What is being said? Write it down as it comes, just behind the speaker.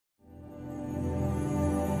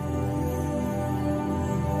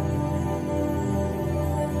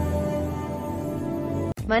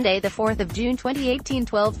Monday, the 4th of June 2018,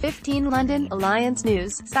 12:15 London. Alliance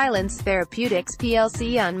News. Silence. Therapeutics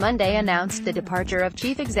PLC on Monday announced the departure of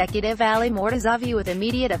Chief Executive Ali Mortazavi with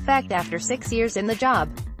immediate effect after 6 years in the job.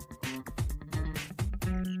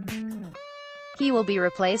 He will be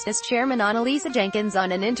replaced as Chairman Annalisa Jenkins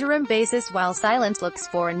on an interim basis while Silence looks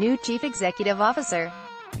for a new Chief Executive Officer.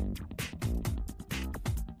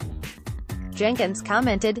 Jenkins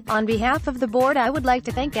commented, "On behalf of the board, I would like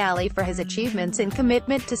to thank Ali for his achievements and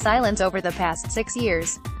commitment to Silence over the past 6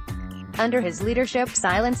 years. Under his leadership,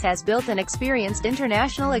 Silence has built an experienced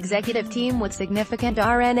international executive team with significant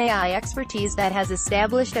RNAi expertise that has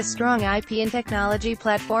established a strong IP and technology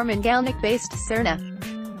platform in Galnic-based Cerna.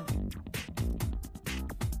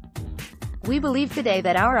 We believe today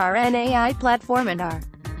that our RNAi platform and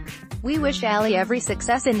we wish Ali every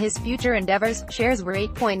success in his future endeavors." Shares were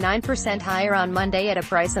 8.9% higher on Monday at a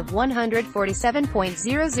price of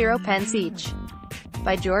 147.00 pence each.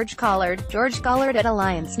 By George Collard. George Collard at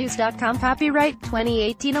AllianceNews.com. Copyright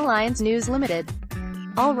 2018 Alliance News Limited.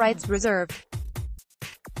 All rights reserved.